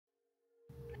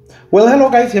Well, hello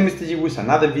guys, here Mr. G with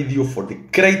another video for the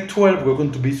grade 12. We're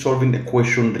going to be solving a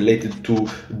question related to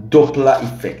Doppler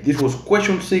effect. This was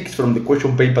question 6 from the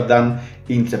question paper done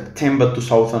in September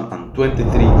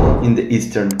 2023 in the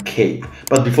Eastern Cape.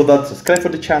 But before that, subscribe for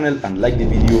the channel and like the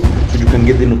video so you can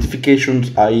get the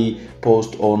notifications I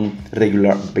post on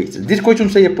regular basis. This question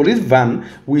says a police van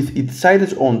with its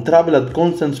sirens on travel at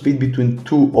constant speed between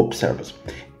two observers,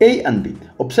 A and B.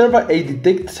 Observer A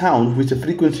detects sound with a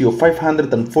frequency of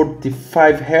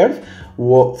 545 Hz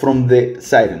from the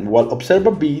siren, while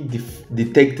observer B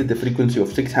detected the frequency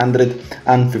of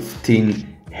 615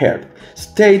 Hz.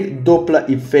 State Doppler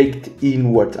effect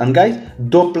in words. And guys,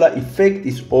 Doppler effect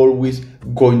is always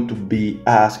going to be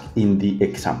asked in the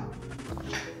exam.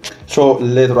 So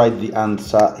let's write the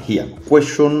answer here.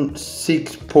 Question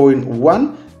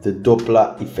 6.1, the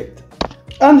Doppler effect.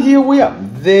 And here we are.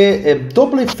 The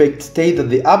Doppler effect states that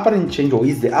the apparent change, or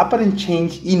is the apparent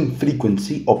change in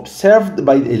frequency observed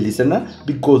by the listener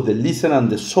because the listener and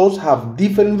the source have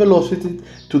different velocities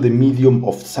to the medium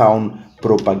of sound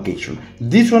propagation.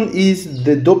 This one is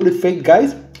the Doppler effect,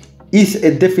 guys. Is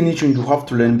a definition you have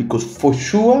to learn because for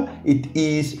sure it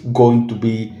is going to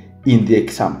be in the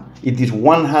exam. It is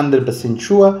 100%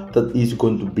 sure that is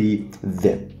going to be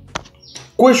there.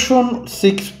 Question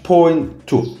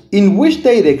 6.2. In which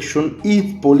direction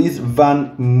is police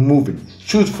van moving?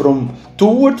 Choose from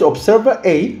towards observer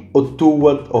A or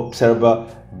towards observer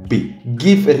B.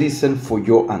 Give a reason for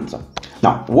your answer.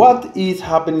 Now, what is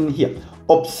happening here?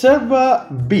 Observer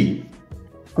B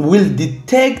will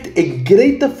detect a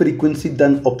greater frequency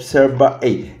than observer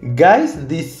A. Guys,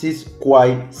 this is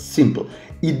quite simple.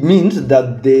 It means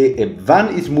that the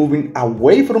van is moving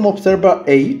away from observer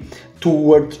A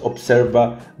towards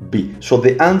observer B. So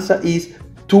the answer is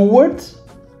towards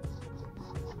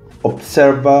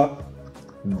observer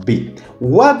B.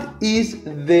 What is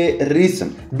the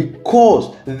reason?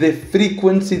 Because the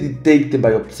frequency detected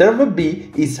by observer B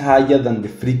is higher than the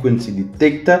frequency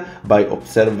detected by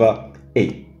observer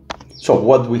A. So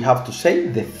what we have to say,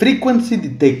 the frequency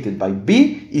detected by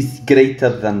B is greater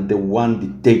than the one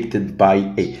detected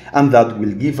by A. And that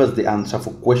will give us the answer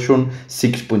for question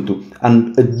 6.2.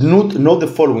 And note the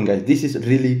following, guys. This is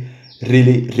really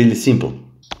simple.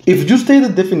 If you state the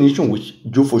definition, which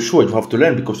you for sure you have to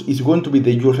learn because it's going to be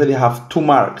that you already have 2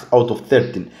 marks out of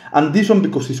 13. And this one,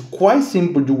 because it's quite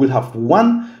simple, you will have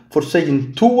one for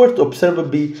saying towards observer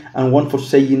B and one for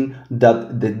saying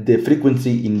that the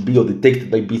frequency in B or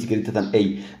detected by B is greater than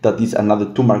A. That is another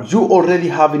 2 marks. You already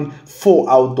having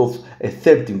 4 out of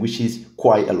 13, which is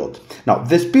quite a lot. Now,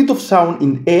 the speed of sound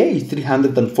in A is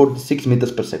 346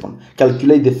 meters per second.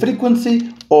 Calculate the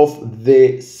frequency of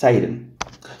the siren.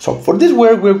 So for this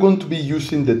work, we're going to be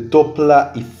using the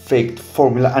Doppler effect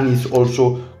formula, and it's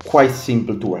also quite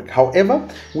simple to work. However,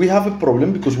 we have a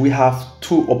problem because we have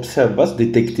 2 observers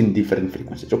detecting different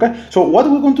frequencies, okay? So what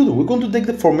we're going to do, we're going to take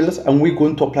the formulas and we're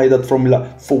going to apply that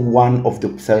formula for one of the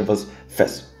observers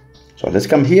first. So let's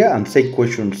come here and say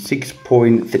question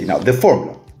 6.3. Now, the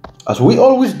formula. As we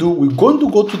always do, we're going to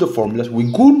go to the formulas.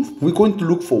 We're going to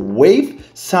look for wave,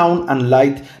 sound, and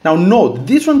light. Now, note,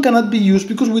 this one cannot be used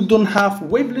because we don't have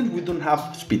wavelength, we don't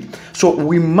have speed. So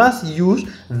we must use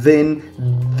then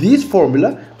this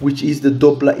formula, which is the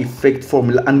Doppler effect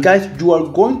formula. And guys, you are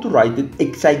going to write it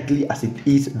exactly as it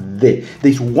is there.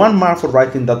 There's 1 mark for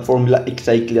writing that formula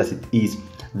exactly as it is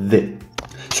there.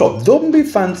 So don't be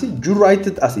fancy, you write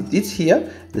it as it is here.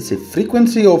 Let's say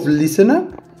frequency of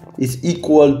listener is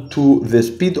equal to the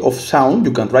speed of sound.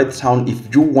 You can write sound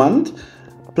if you want,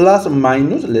 plus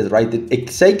minus, let's write it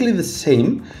exactly the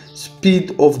same,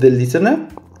 speed of the listener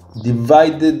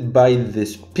divided by the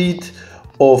speed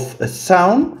of a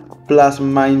sound plus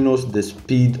minus the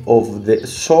speed of the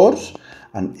source,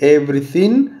 and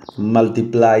everything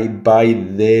multiplied by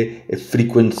the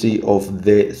frequency of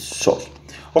the source.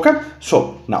 Okay,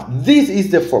 so now this is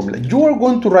the formula. You are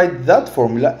going to write that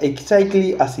formula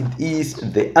exactly as it is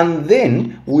there, and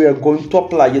then we are going to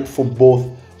apply it for both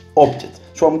objects.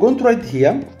 So I'm going to write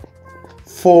here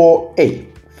for A,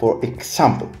 for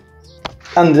example,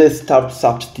 and let's start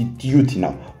substituting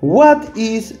now. What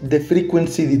is the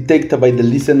frequency detected by the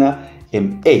listener A?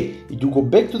 If you go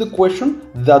back to the question,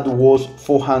 that was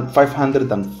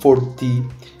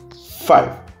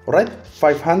 545, all right?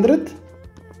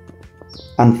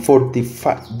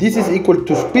 545. This is equal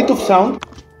to speed of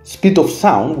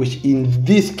sound, which in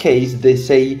this case they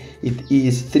say it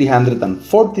is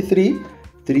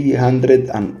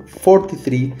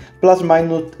 343 plus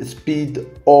minus speed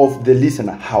of the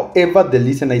listener. However, the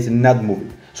listener is not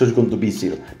moving, so it's going to be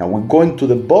 0. Now we're going to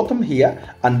the bottom here,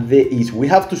 and we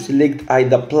have to select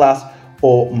either plus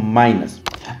or minus.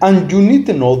 And you need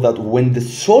to know that when the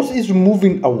source is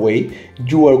moving away,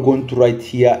 you are going to write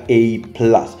here a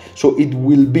plus. So it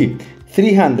will be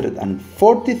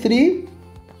 343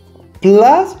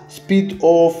 plus speed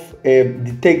of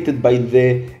detected by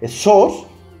the source,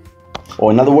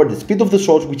 or in other words, the speed of the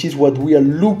source, which is what we are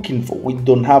looking for. We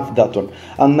don't have that one.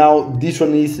 And now this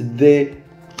one is the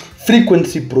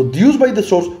frequency produced by the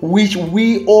source, which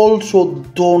we also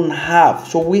don't have.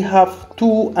 So we have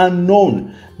two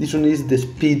unknown. This one is the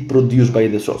speed produced by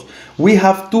the source. We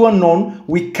have two unknown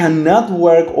we cannot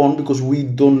work on because we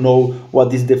don't know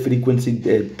what is the frequency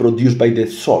produced by the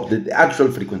source, the actual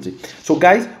frequency. So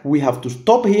guys, we have to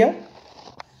stop here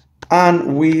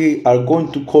and we are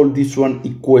going to call this one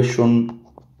equation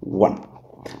 1.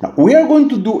 Now we are going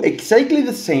to do exactly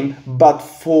the same but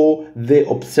for the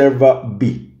observer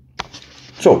B.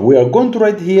 So we are going to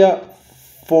write here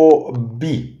for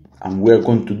B. And we're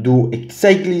going to do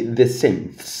exactly the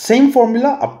same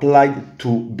formula applied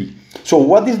to B. So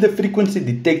what is the frequency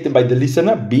detected by the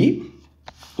listener, B?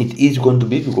 It is going to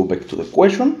be, we go back to the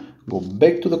question,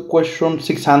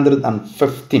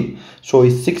 615. So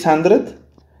it's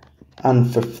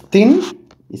 615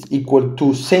 is equal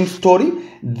to, same story,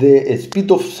 the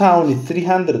speed of sound is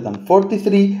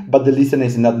 343, but the listener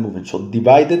is not moving. So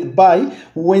divided by,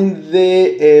 when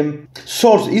the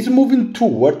source is moving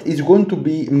toward, is going to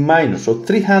be minus. So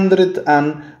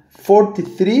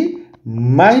 343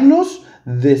 minus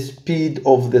the speed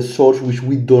of the source, which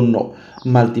we don't know,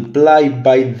 multiplied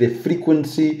by the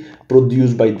frequency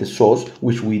produced by the source,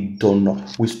 which we don't know.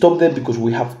 We stop there because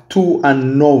we have two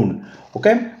unknown.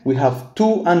 Okay, we have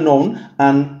two unknown,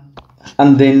 and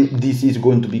then this is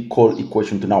going to be called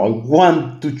equation 2. Now I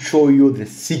want to show you the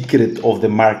secret of the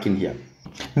marking here.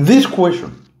 This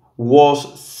question was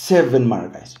 7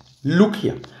 marks, guys. Look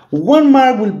here. 1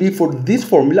 mark will be for this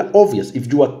formula, obvious, if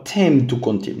you attempt to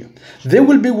continue. There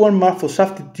will be 1 mark for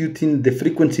substituting the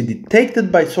frequency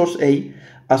detected by source A,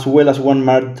 as well as 1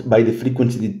 mark by the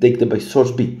frequency detected by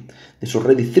source B. There's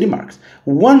already 3 marks.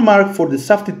 1 mark for the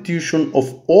substitution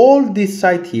of all this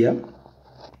side here.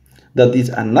 That is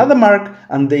another mark,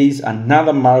 and there is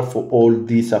another mark for all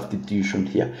this substitution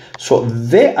here. So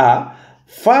there are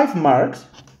 5 marks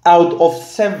out of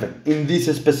 7 in this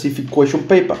specific question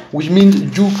paper, which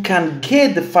means you can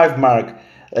get the 5 mark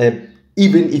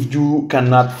even if you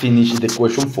cannot finish the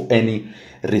question for any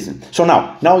reason. So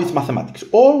now it's mathematics.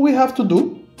 All we have to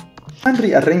do and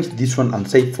rearrange this one and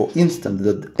say, for instance,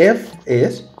 that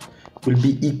Fs will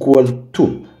be equal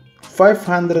to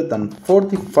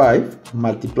 545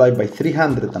 multiplied by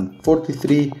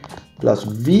 343 plus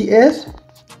Vs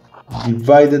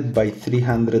divided by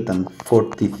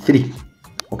 343.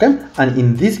 Okay, and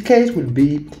in this case will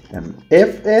be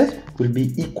Fs will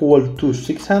be equal to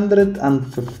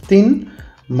 615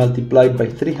 multiplied by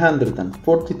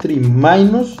 343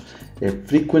 minus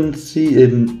frequency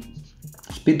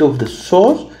speed of the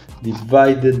source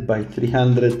divided by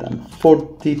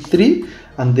 343,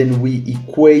 and then we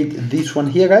equate this one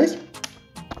here, guys.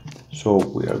 So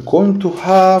we are going to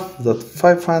have that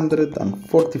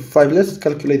 545. Let's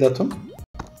calculate that one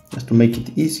just to make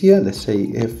it easier. Let's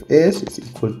say Fs is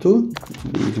equal to,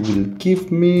 it will give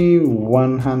me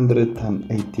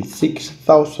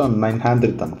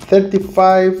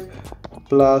 186,935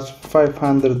 plus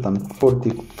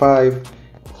 545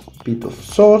 speed of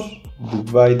source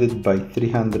divided by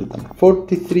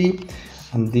 343,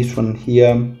 and this one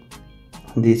here,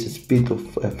 this speed of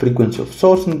frequency of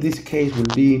source in this case will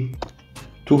be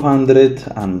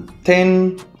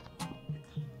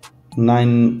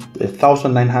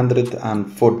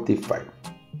 210,945.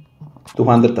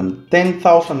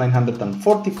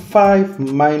 210,945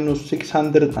 minus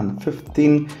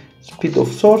 615 speed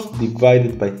of source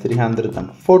divided by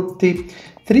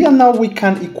 343, and now we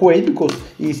can equate, because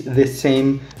it's the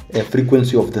same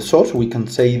frequency of the source. We can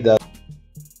say that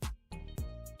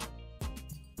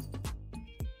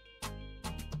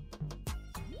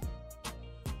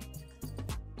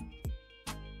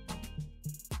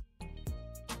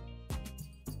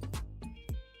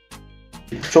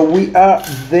so we are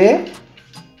there,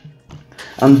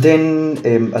 and then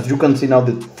as you can see now,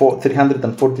 the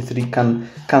 343 can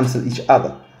cancel each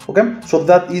other. Okay, so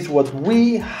that is what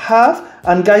we have,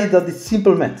 and guys, that is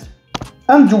simple math.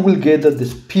 And you will get that the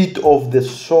speed of the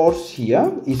source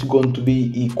here is going to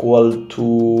be equal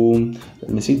to, let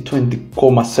me see,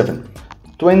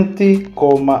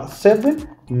 20,7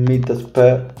 meters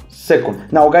per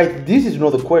second. Now guys, this is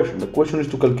not the question. The question is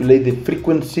to calculate the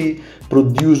frequency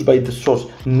produced by the source.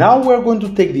 Now we are going to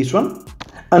take this one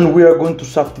and we are going to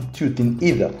substitute in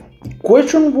either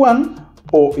equation 1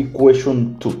 or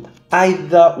equation 2.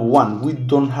 either one. We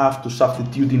don't have to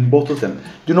substitute in both of them.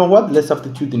 You know what? Let's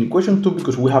substitute in equation 2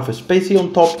 because we have a space here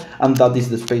on top, and that is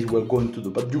the space we're going to do.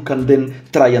 But you can then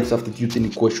try and substitute in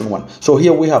equation 1. So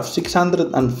here we have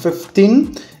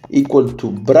 615 equal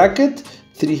to bracket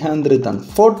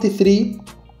 343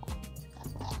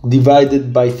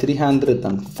 divided by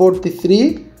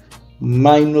 343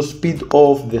 minus speed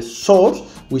of the source,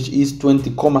 which is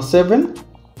 20,7.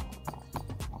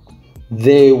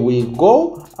 There we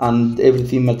go, and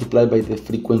everything multiplied by the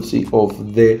frequency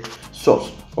of the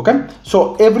source. Okay,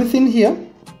 so everything here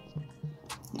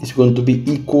is going to be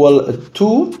equal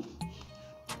to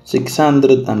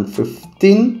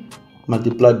 615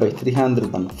 multiplied by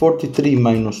 343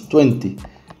 minus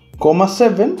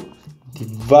 20,7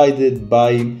 divided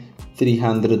by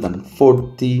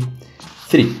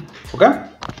 343. Okay,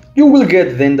 you will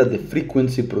get then that the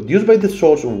frequency produced by the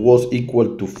source was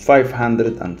equal to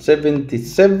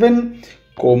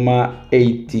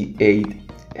 577,88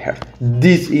 Hertz.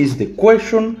 This is the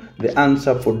question, the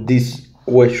answer for this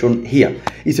question here.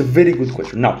 It's a very good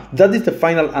question. Now, that is the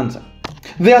final answer.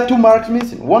 There are 2 marks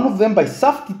missing, one of them by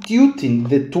substituting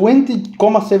the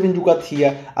 20,7 you got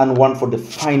here, and one for the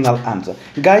final answer.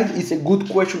 Guys, it's a good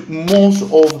question. Most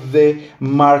of the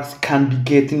marks can be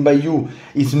getting by you.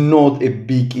 It's not a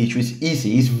big issue. It's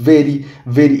easy. It's very,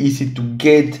 very easy to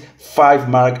get 5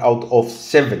 marks out of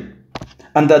 7.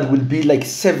 And that will be like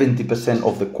 70%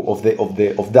 of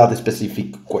that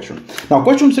specific question. Now,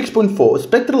 question 6.4,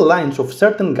 spectral lines of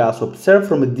certain gas observed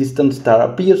from a distant star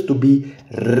appears to be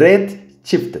red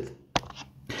shifted.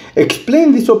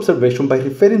 Explain this observation by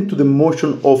referring to the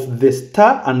motion of the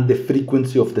star and the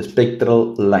frequency of the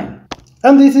spectral line.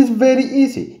 And this is very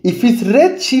easy. If it's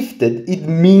red shifted, it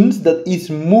means that it's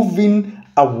moving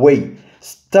away.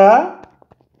 Star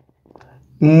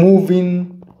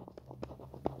moving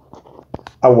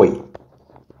away.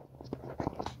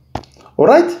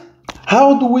 Alright?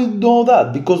 How do we know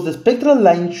that? Because the spectral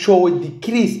line shows a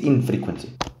decrease in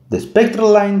frequency. The spectral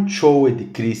line shows a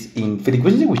decrease in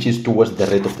frequency, which is towards the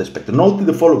red of the spectrum. Note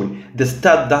the following: the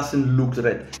star doesn't look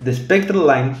red. The spectral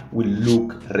line will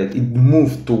look red. It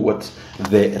moves towards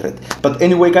the red. But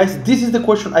anyway, guys, this is the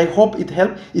question. I hope it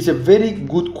helped. It's a very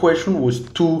good question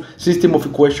with 2 system of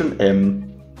equation.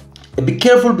 Be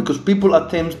careful, because people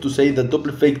attempt to say that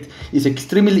Doppler effect is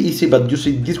extremely easy, but you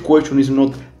see this question is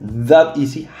not that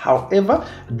easy. However,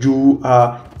 you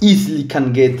easily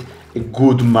can get a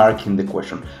good mark in the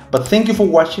question. But thank you for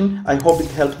watching. I hope it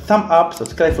helped. Thumb up,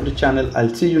 subscribe for the channel.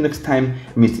 I'll see you next time.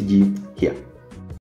 Mr. G here.